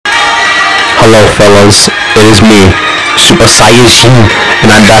Hello fellas, it is me, Super Saiyajin, and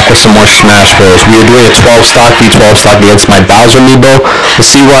I'm back with some more Smash Bros. We are doing a 12 stock v12 stock against my Bowser amiibo.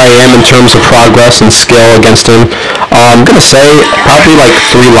 Let's see where I am in terms of progress and skill against him. I'm gonna say probably like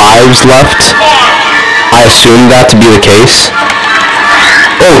 3 lives left. I assume that to be the case.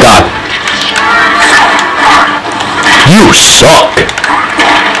 Oh god. You suck!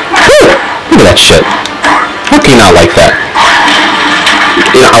 Woo! Look at that shit. How can you not like that?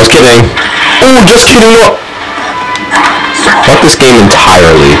 You know, I was kidding. Oh, just kidding. Fuck this game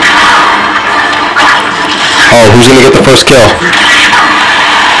entirely. Oh, who's gonna get the first kill?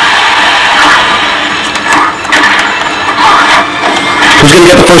 Who's gonna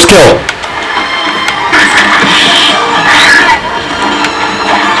get the first kill?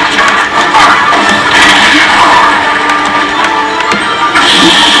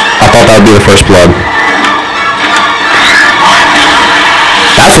 I thought that would be the first blood.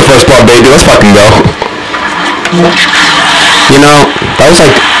 That's the first blood, baby. Let's fucking go. You know, that was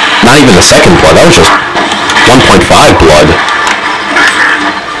like not even the second blood. That was just 1.5 blood.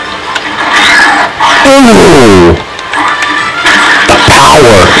 Ooh, the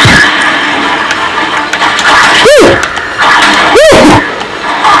power. Woo! Woo!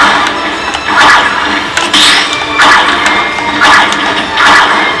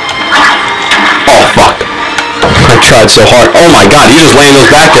 Oh fuck! I tried so hard. Oh my god, he's just laying those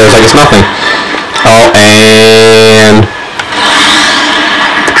back there like it's nothing. Oh, and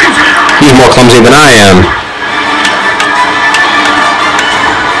he's more clumsy than I am.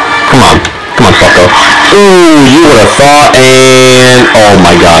 Come on, fucko. Ooh, you would have thought, and oh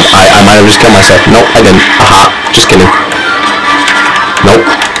my god, I might have just killed myself. Nope, I didn't. Aha, just kidding. Nope,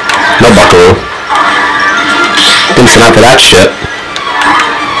 no buckaroo. Didn't sign up for that shit.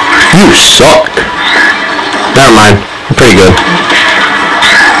 You suck. Never mind, I'm pretty good.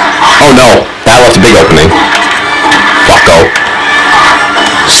 Oh no, that left a big opening. Fucko.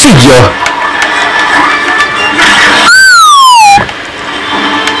 See ya.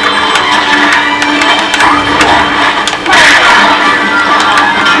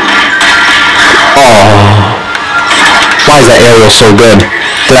 Oh. Why is that aerial so good?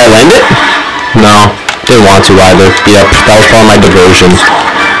 Did I land it? No, didn't want to either. Yep, that was part of my diversion.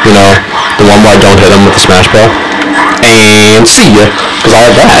 You know, the one where I don't hit him with the smash ball. And see ya, because I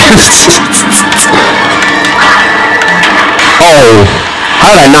have that. Oh, how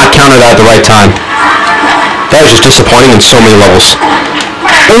did I not counter that at the right time? That was just disappointing in so many levels.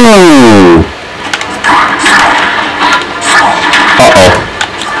 Ooh. Uh-oh.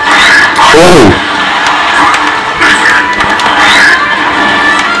 Oh.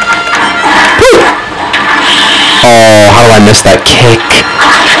 Oh, how do I miss that kick?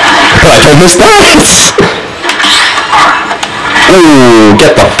 I don't miss that! Ooh,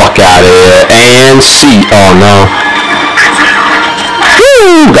 get the fuck out of here. And see. Oh no.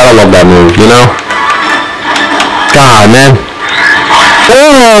 Woo! Gotta love that move, you know? God, man.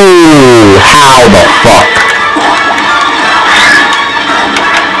 Ooh! How the fuck?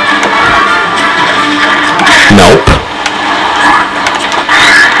 Nope.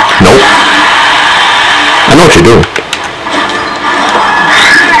 Nope. I know what you're doing.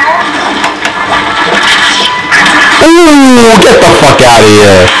 Ooh, get the fuck out of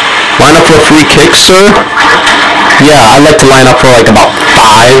here. Line up for a free kick, sir? Yeah, I like to line up for like about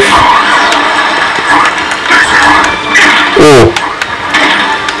 5. Ooh.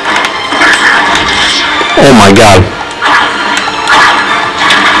 Oh my god.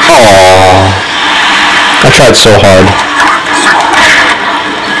 Oh. I tried so hard.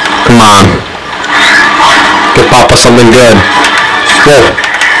 Come on. Get Papa something good. Whoa.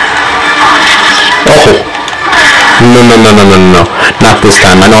 Oh. No. Not this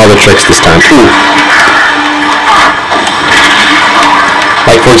time. I know all the tricks this time. Ooh.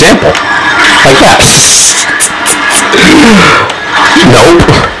 Like, for example. Like that. Nope.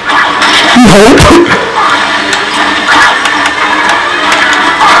 Nope.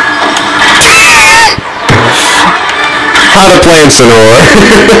 How to play Incineroar.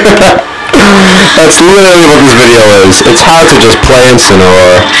 That's literally what this video is. It's how to just play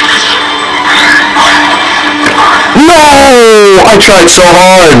Incineroar. No! I tried so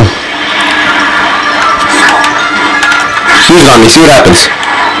hard. Use it on me, see what happens.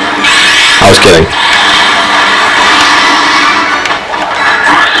 I was kidding.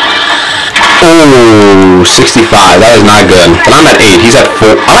 Ooh, 65. That is not good. But I'm at 8. He's at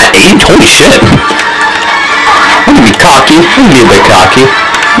 4. I'm at 8? Holy shit. I'm gonna be cocky. I'm gonna be a bit cocky.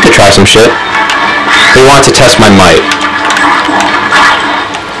 I could try some shit. They want to test my might.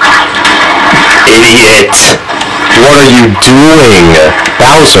 Idiot. What are you doing?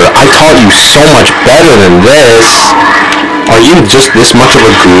 Bowser, I taught you so much better than this. Are you just this much of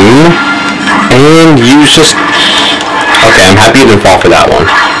a goon? And you just... Okay, I'm happy you didn't fall for that one.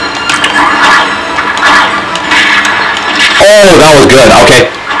 Oh, that was good. Okay.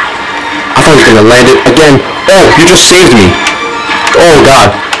 I thought he was going to land it again. Oh, you just saved me. Oh,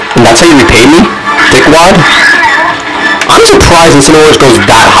 God. And that's how you repaid me? Dickwad? I'm surprised Incineroar goes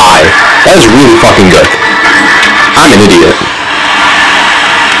that high. That is really fucking good. I'm an idiot.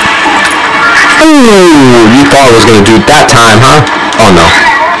 Ooh, you thought I was gonna do it that time, huh? Oh no.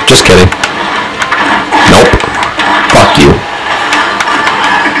 Just kidding. Nope. Fuck you.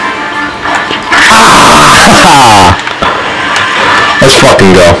 Ah! Let's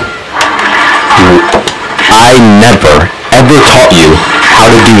fucking go. I never, ever taught you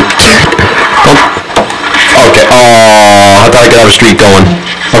how to do... Don't... Okay. Oh, I thought I could have a streak going.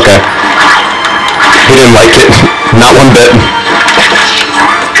 Okay. He didn't like it. Not one bit.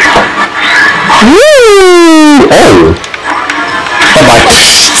 Woo! Oh! Bye-bye.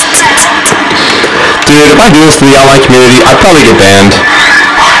 Dude, if I do this to the online community, I'd probably get banned.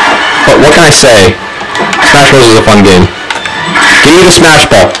 But what can I say? Smash Bros is a fun game. Give me the Smash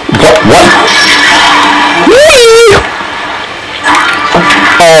Ball. What? Whee!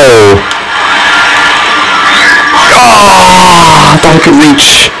 Oh! I thought I could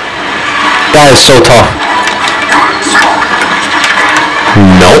reach. That is so tough.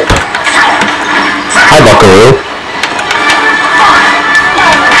 Nope. Hi, Buckaroo.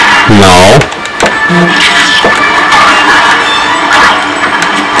 No.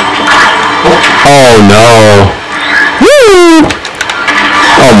 Oh no. Woo!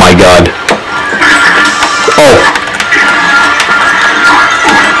 Oh my god. Oh.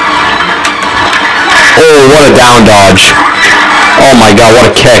 Oh, what a down dodge. Oh my god, what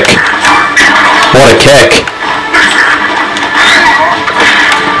a kick. What a kick.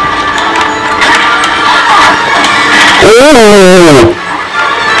 Oh!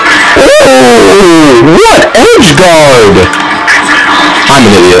 Oh! What edge guard? I'm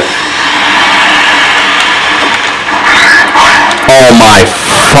an idiot. Oh my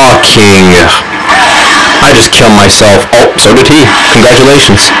fucking... I just killed myself. Oh, so did he.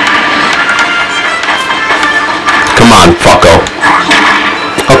 Congratulations. Come on, fucko.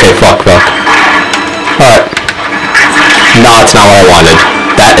 Okay, fuck. Alright. No, it's not what I wanted.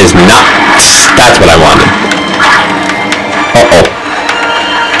 That is not... That's what I wanted. Uh-oh.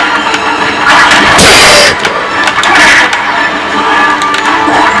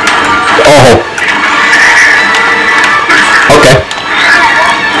 Oh. Okay.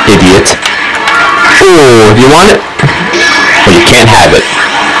 Idiot. Ooh, you want it? Well, you can't have it.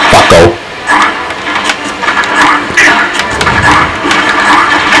 Fucko.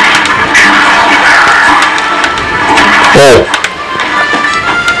 Oh.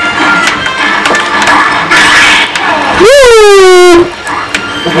 Woo!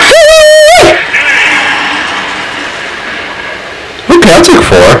 Okay, I'll take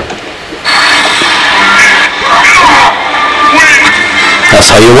 4. That's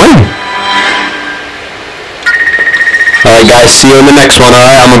how you win. Alright guys, see you in the next one.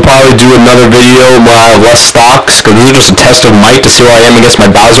 Alright, I'm gonna probably do another video where I have less stocks, because this is just a test of might to see where I am against my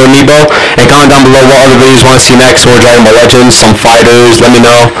Bowser amiibo. And comment down below what other videos you want to see next, more Dragon Ball Legends, some fighters, let me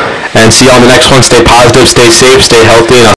know. And see you on the next one. Stay positive, stay safe, stay healthy, and I'll